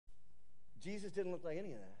Jesus didn't look like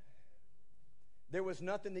any of that. There was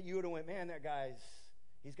nothing that you would have went, man, that guy's,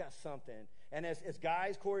 he's got something. And as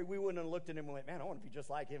guys, Corey, we wouldn't have looked at him and went, man, I want to be just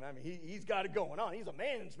like him. I mean, he's got it going on. He's a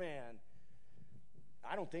man's man.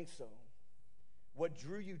 I don't think so. What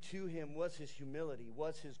drew you to him was his humility,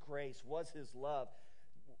 was his grace, was his love,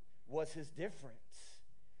 was his difference.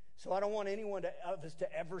 So I don't want anyone of us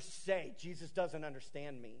to ever say, Jesus doesn't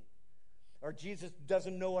understand me, or Jesus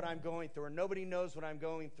doesn't know what I'm going through, or nobody knows what I'm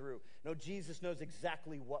going through. No, Jesus knows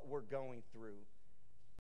exactly what we're going through.